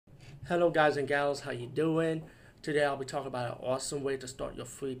Hello, guys and gals. How you doing? Today I'll be talking about an awesome way to start your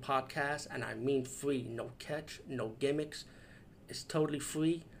free podcast, and I mean free. No catch, no gimmicks. It's totally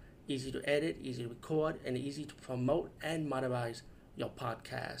free, easy to edit, easy to record, and easy to promote and monetize your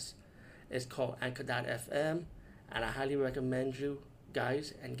podcast. It's called Anchor.fm, and I highly recommend you,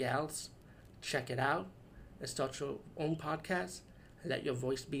 guys and gals, check it out and start your own podcast and let your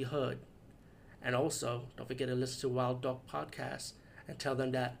voice be heard. And also, don't forget to listen to Wild Dog Podcast and tell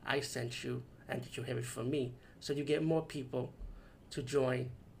them that I sent you and that you hear it from me. So you get more people to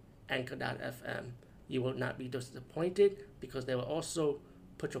join Anchor.fm. You will not be disappointed because they will also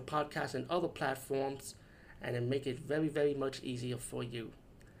put your podcast in other platforms and then make it very, very much easier for you.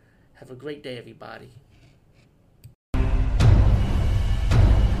 Have a great day, everybody.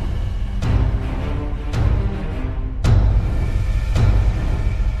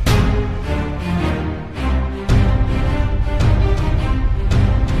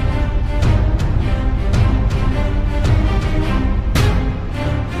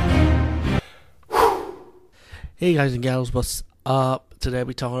 Hey guys and gals, what's up? Today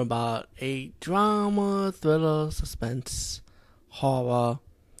we're talking about a drama, thriller, suspense, horror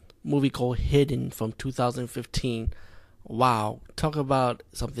movie called Hidden from 2015. Wow, talk about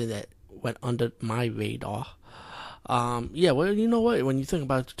something that went under my radar. Well, you know what? When you think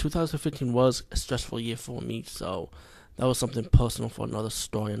about it, 2015 was a stressful year for me, so that was something personal for another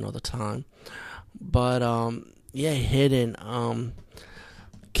story, another time. But Hidden.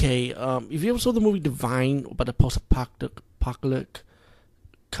 If you ever saw the movie Divine about the post-apocalyptic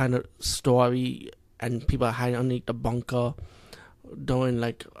kind of story, and people are hiding underneath the bunker during,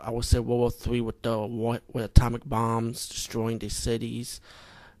 like, I would say World War III with atomic bombs destroying their cities,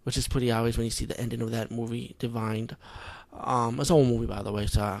 which is pretty obvious when you see the ending of that movie, Divine. It's an old movie, by the way,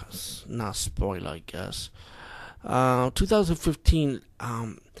 so it's not a spoiler, I guess. 2015,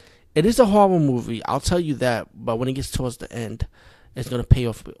 it is a horror movie, I'll tell you that, but when it gets towards the end, it's going to pay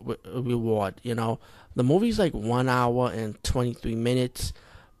off a reward, you know. The movie's like 1 hour and 23 minutes,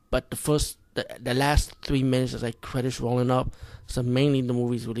 but the last 3 minutes is like credits rolling up. So mainly the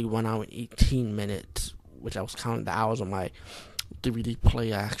movie's really 1 hour and 18 minutes, which I was counting the hours on my DVD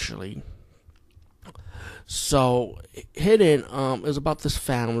player actually. So Hidden is about this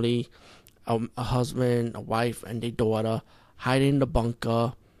family, a husband, a wife, and their daughter hiding in the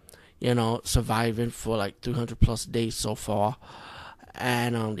bunker, you know, surviving for like 300 plus days so far.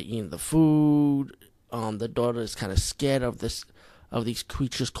 And they're eating the food. The daughter is kind of scared of these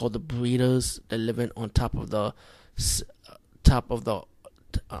creatures called the breeders. They're living on on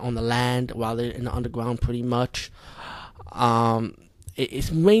the land while they're in the underground, pretty much. It's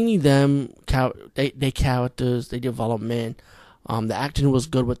mainly them, their characters, their development. The acting was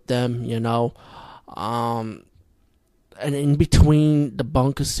good with them, you know. And in between the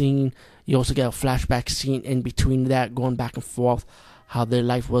bunker scene, you also get a flashback scene in between that, going back and forth, how their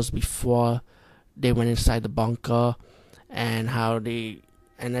life was before they went inside the bunker, and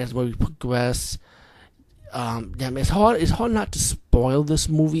as we progress, it's hard not to spoil this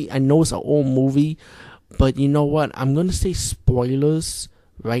movie. I know it's an old movie, but you know what? I'm gonna say spoilers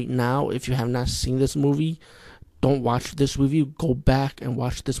right now. If you have not seen this movie, don't watch this review. Go back and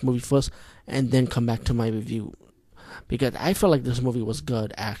watch this movie first, and then come back to my review. Because I felt like this movie was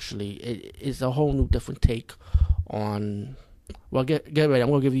good, actually. It's a whole new different take on... Well, get ready. I'm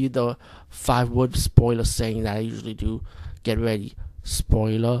going to give you the 5-word spoiler saying that I usually do. Get ready.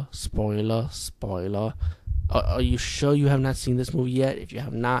 Spoiler, spoiler, spoiler. Are you sure you have not seen this movie yet? If you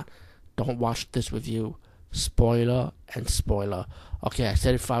have not, don't watch this review. Spoiler and spoiler. Okay, I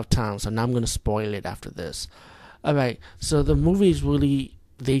said it 5 times, so now I'm going to spoil it after this. Alright, so the movie is really...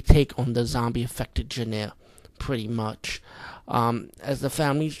 They take on the zombie-affected genre, pretty much. As the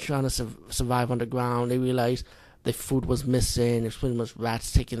family's trying to survive underground, they realize their food was missing. There's pretty much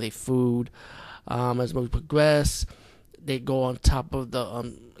rats taking their food. As we progress, they go on top of the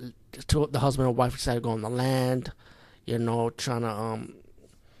husband and wife decide to go on the land, you know, trying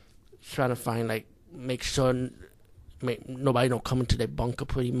to find, like, make sure nobody don't come into their bunker,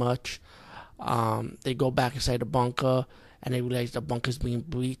 pretty much. They go back inside the bunker, and they realize the bunker's being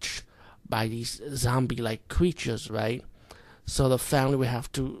breached by these zombie-like creatures, right? So the family will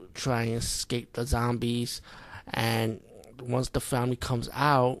have to try and escape the zombies, and once the family comes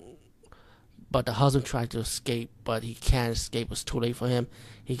out, but the husband tries to escape, but he can't escape. It's too late for him.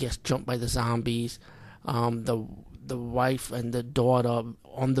 He gets jumped by the zombies. The wife and the daughter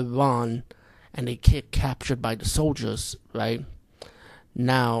on the run, and they get captured by the soldiers, right?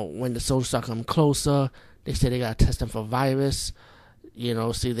 Now, when the soldiers start coming closer, they say they gotta test them for virus, you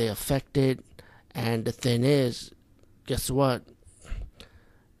know, see they affected. And the thing is, guess what?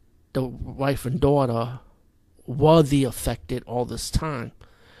 the wife and daughter were the affected all this time.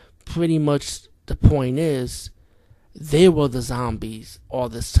 Pretty much the point is, they were the zombies all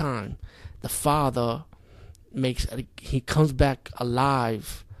this time. The father he comes back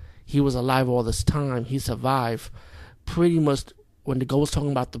alive. He was alive all this time. He survived. Pretty much when the girl was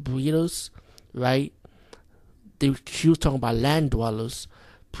talking about the breeders, right? She was talking about land dwellers.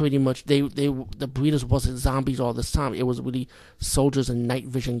 Pretty much the breeders wasn't zombies all this time. It was really soldiers in night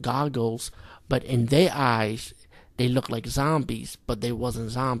vision goggles. But in their eyes, they looked like zombies, but they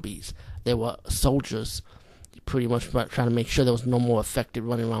wasn't zombies. They were soldiers, pretty much trying to make sure there was no more affected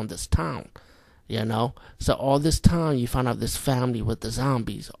running around this town. You know? So all this time, you find out this family with the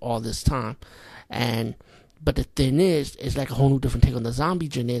zombies all this time. But the thing is, it's like a whole new different take on the zombie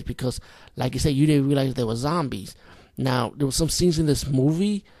genre because, like you said, you didn't realize there were zombies. Now, there were some scenes in this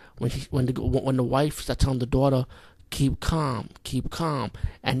movie when the wife started telling the daughter, keep calm,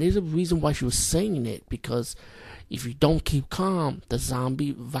 and there's a reason why she was saying it, because if you don't keep calm, the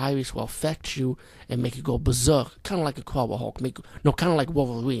zombie virus will affect you and make you go berserk, kind of like a Incredible Hulk. Kind of like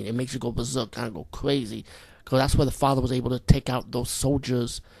Wolverine. It makes you go berserk, kind of go crazy, because that's where the father was able to take out those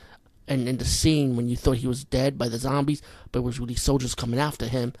soldiers. And in the scene when you thought he was dead by the zombies, but it was really soldiers coming after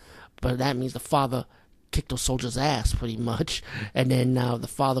him. But that means the father kicked those soldiers' ass pretty much. And then now the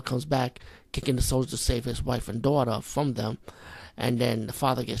father comes back kicking the soldiers to save his wife and daughter from them. And then the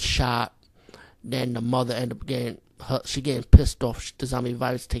father gets shot. Then the mother ends up getting pissed off. The zombie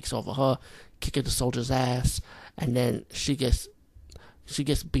virus takes over her, kicking the soldier's ass. And then she gets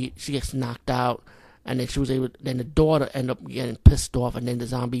beat. She gets knocked out. And then then the daughter ended up getting pissed off. And then the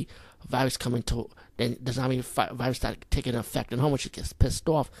zombie virus then the zombie virus started taking effect on her when she gets pissed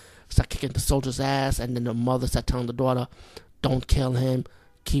off. Start kicking the soldier's ass. And then the mother started telling the daughter, don't kill him.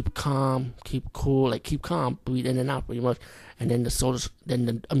 Keep calm, keep cool, like keep calm, breathe in and out pretty much. And then then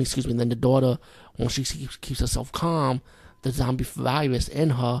the daughter, when she keeps herself calm, the zombie virus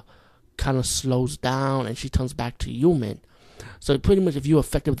in her kind of slows down and she turns back to human. So pretty much if you're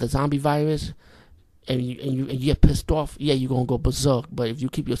affected with the zombie virus and you get pissed off, yeah, you're going to go berserk. But if you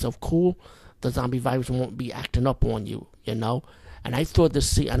keep yourself cool, the zombie virus won't be acting up on you, you know? And I thought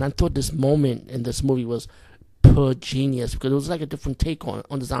this moment in this movie was pure genius because it was like a different take on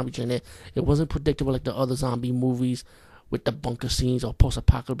the zombie genre. It wasn't predictable like the other zombie movies with the bunker scenes or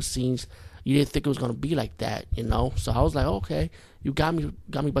post-apocalypse scenes. You didn't think it was gonna be like that, you know. So I was like, okay, you got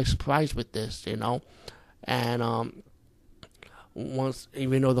me by surprise with this, you know. And once,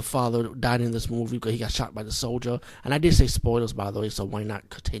 even though the father died in this movie because he got shot by the soldier, and I did say spoilers by the way, so why not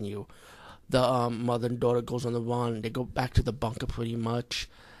continue? The mother and daughter goes on the run. They go back to the bunker pretty much,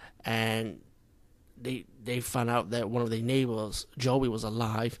 and they found out that one of their neighbors, Joey, was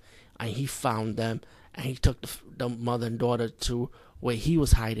alive, and he found them, and he took the mother and daughter to where he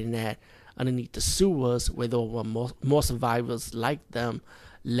was hiding at, underneath the sewers, where there were more survivors like them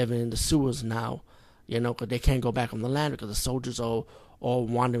living in the sewers now, you know, because they can't go back on the land because the soldiers are all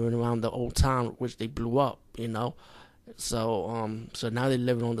wandering around the old town, which they blew up, you know. So now they're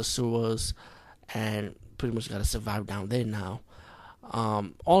living on the sewers, and pretty much got to survive down there now.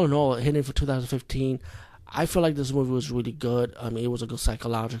 All in all, hitting for 2015, I feel like this movie was really good. I mean, it was a good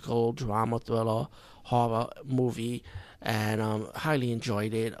psychological drama, thriller, horror movie, and highly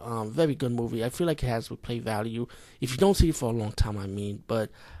enjoyed it. Very good movie. I feel like it has replay value. If you don't see it for a long time, but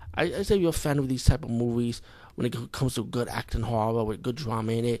I say you're a fan of these type of movies when it comes to good acting horror with good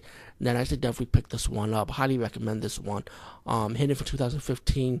drama in it, then I should definitely pick this one up. Highly recommend this one. Hitting for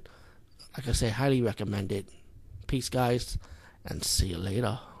 2015, like I say, highly recommend it. Peace, guys, and see you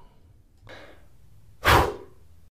later.